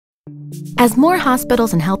As more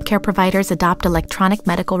hospitals and healthcare providers adopt electronic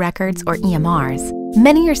medical records, or EMRs,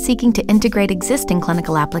 many are seeking to integrate existing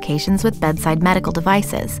clinical applications with bedside medical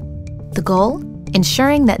devices. The goal?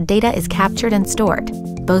 Ensuring that data is captured and stored,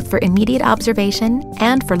 both for immediate observation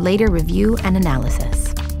and for later review and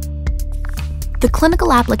analysis. The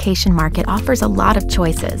clinical application market offers a lot of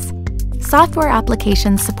choices. Software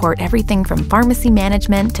applications support everything from pharmacy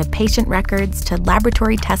management to patient records to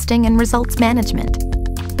laboratory testing and results management.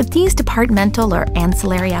 But these departmental or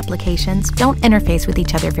ancillary applications don't interface with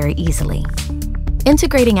each other very easily.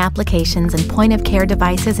 Integrating applications and point-of-care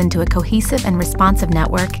devices into a cohesive and responsive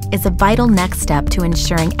network is a vital next step to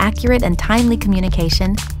ensuring accurate and timely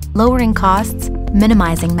communication, lowering costs,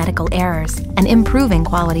 minimizing medical errors, and improving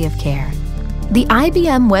quality of care. The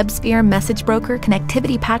IBM WebSphere Message Broker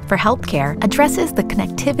Connectivity Pack for Healthcare addresses the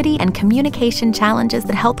connectivity and communication challenges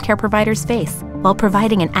that healthcare providers face, while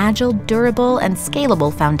providing an agile, durable, and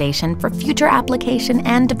scalable foundation for future application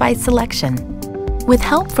and device selection. With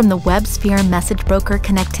help from the WebSphere Message Broker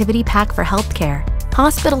Connectivity Pack for Healthcare,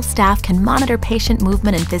 hospital staff can monitor patient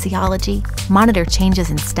movement and physiology, monitor changes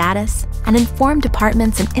in status, and inform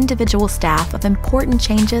departments and individual staff of important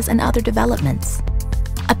changes and other developments.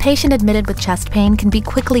 A patient admitted with chest pain can be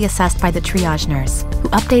quickly assessed by the triage nurse, who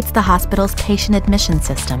updates the hospital's patient admission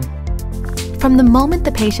system. From the moment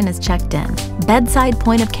the patient is checked in, bedside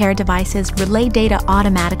point-of-care devices relay data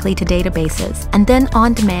automatically to databases and then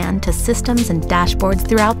on demand to systems and dashboards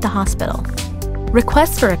throughout the hospital.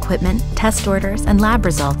 Requests for equipment, test orders, and lab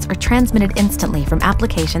results are transmitted instantly from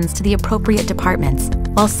applications to the appropriate departments,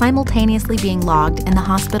 while simultaneously being logged in the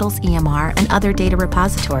hospital's EMR and other data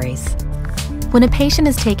repositories. When a patient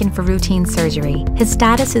is taken for routine surgery, his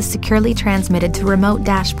status is securely transmitted to remote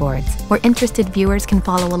dashboards where interested viewers can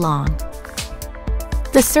follow along.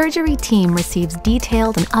 The surgery team receives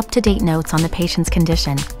detailed and up-to-date notes on the patient's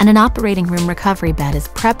condition, and an operating room recovery bed is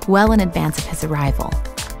prepped well in advance of his arrival.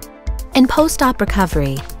 In post-op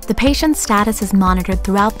recovery, the patient's status is monitored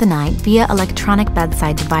throughout the night via electronic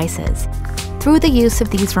bedside devices. Through the use of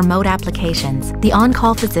these remote applications, the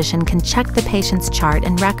on-call physician can check the patient's chart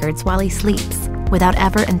and records while he sleeps, without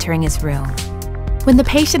ever entering his room. When the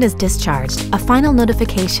patient is discharged, a final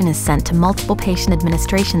notification is sent to multiple patient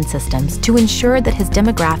administration systems to ensure that his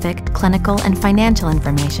demographic, clinical, and financial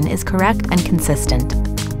information is correct and consistent.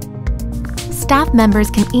 Staff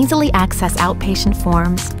members can easily access outpatient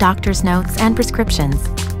forms, doctor's notes, and prescriptions.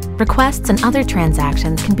 Requests and other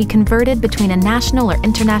transactions can be converted between a national or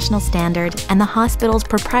international standard and the hospital's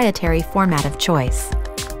proprietary format of choice.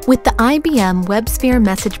 With the IBM WebSphere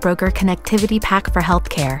Message Broker Connectivity Pack for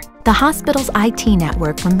Healthcare, the hospital's IT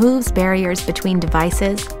network removes barriers between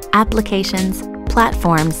devices, applications,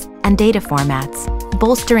 platforms, and data formats,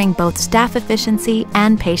 bolstering both staff efficiency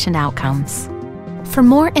and patient outcomes. For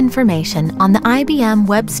more information on the IBM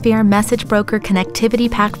WebSphere Message Broker Connectivity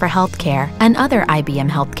Pack for Healthcare and other IBM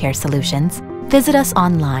healthcare solutions, visit us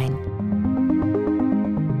online.